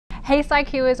Hey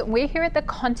ScIQers, we're here at the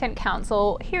Content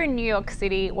Council here in New York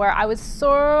City, where I was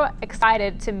so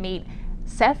excited to meet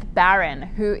Seth Barron,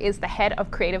 who is the head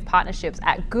of creative partnerships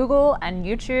at Google and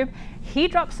YouTube. He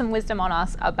dropped some wisdom on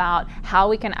us about how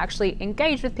we can actually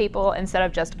engage with people instead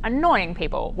of just annoying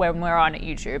people when we're on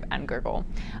YouTube and Google.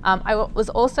 I was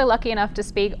also lucky enough to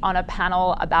speak on a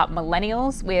panel about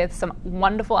millennials with some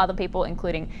wonderful other people,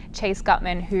 including Chase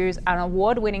Gutman, who's an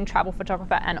award-winning travel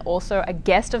photographer and also a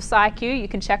guest of ScIQ. You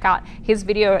can check out his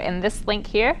video in this link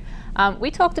here. We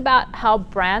talked about how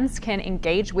brands can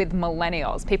engage with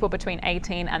millennials, people between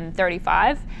 18 and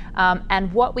 35,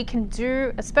 and what we can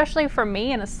do, especially for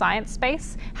me in a science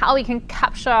space, how we can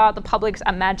capture the public's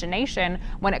imagination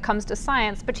when it comes to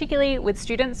science, particularly with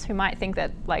students who might think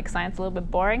that science is a little bit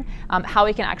boring, how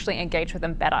we can actually engage with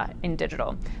them better in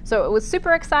digital. So it was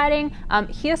super exciting.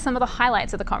 Here's some of the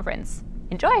highlights of the conference.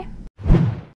 Enjoy.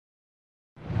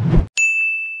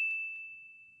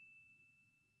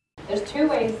 There's two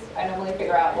ways I normally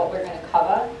figure out what we're going to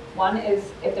cover. One is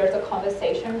if there's a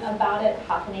conversation about it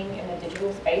happening in the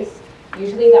digital space,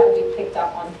 usually that will be picked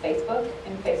up on Facebook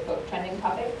in Facebook trending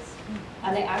topics.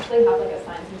 And they actually have a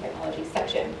science and technology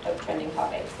section of trending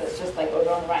topics that's just over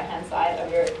on the right-hand side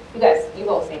of your, you've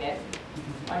all seen it,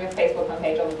 on your Facebook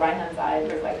homepage on the right-hand side,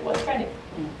 there's what's trending.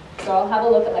 So I'll have a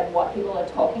look at what people are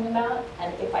talking about,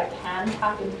 and if I can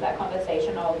tap into that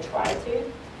conversation, I'll try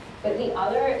to. But the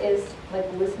other is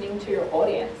listening to your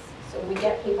audience. So we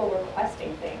get people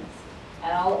requesting things,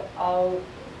 and I'll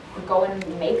go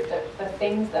and make the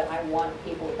things that I want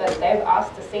people, that they've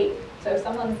asked to see. So if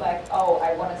someone's like, oh,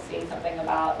 I want to see something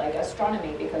about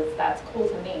astronomy because that's cool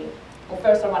to me. Well,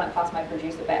 first I run it past my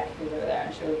producer, Bec, who's over there,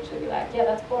 and she'll usually be like, yeah,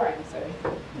 that's boring. So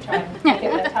try and make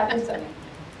it type into something.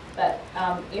 But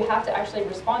you have to actually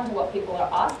respond to what people are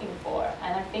asking for.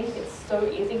 And I think it's so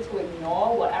easy to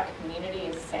ignore what our community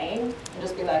is saying and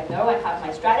just be like, no, I have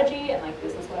my strategy and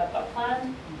this is what I've got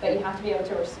planned. But you have to be able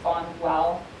to respond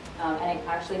well and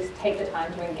actually take the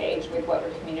time to engage with what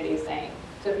your community is saying.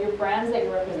 So if your brands that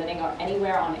you're representing are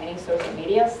anywhere on any social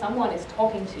media, someone is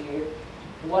talking to you.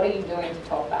 What are you doing to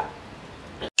talk back?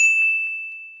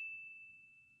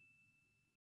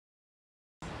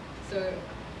 So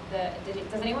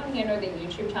does anyone here know the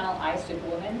YouTube channel I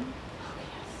Superwoman? Oh,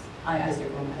 yes. I Am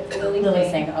Superwoman. It's Lily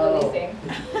Singh. Lily Singh.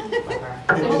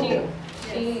 So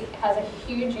she has a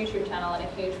huge YouTube channel and a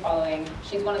huge following.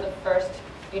 She's one of the first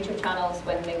YouTube channels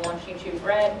when they launched YouTube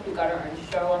Red, who got her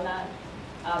own show on that.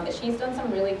 But she's done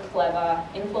some really clever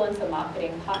influencer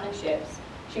marketing partnerships.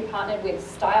 She partnered with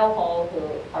Style Hall,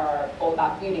 who are all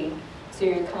about beauty,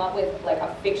 to come up with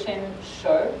a fiction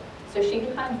show. So she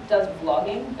kind of does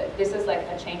vlogging, but this is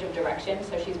a change of direction.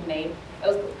 So she's made, it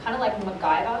was kind of like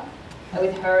MacGyver,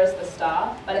 with her as the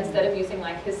star, but instead of using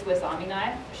his Swiss Army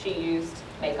knife, she used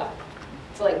makeup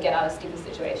to get out of stupid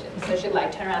situations. So she'd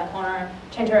turn around the corner,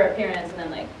 change her appearance,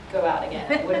 and then go out again.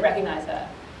 I wouldn't recognize her.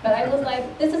 But I was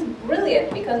like, this is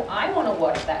brilliant because I want to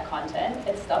watch that content.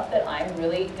 It's stuff that I'm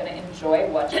really going to enjoy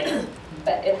watching.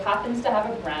 But it happens to have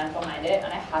a brand behind it,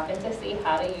 and I happen to see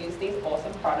how to use these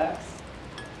awesome products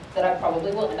that I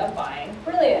probably will end up buying.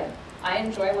 Brilliant. I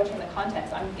enjoy watching the content,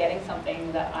 so I'm getting something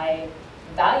that I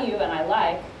value and I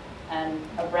like, and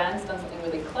a brand's done something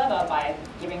really clever by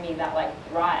giving me that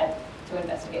bribe to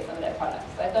investigate some of their products.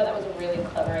 So I thought that was a really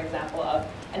clever example of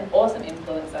an awesome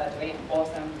influencer doing an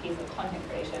awesome piece of content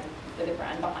creation with a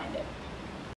brand behind it.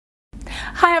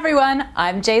 Hi everyone,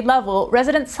 I'm Jayde Lovell,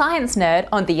 resident science nerd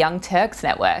on the Young Turks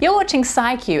network. You're watching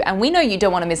ScIQ and we know you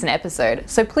don't want to miss an episode,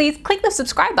 so please click the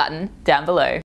subscribe button down below.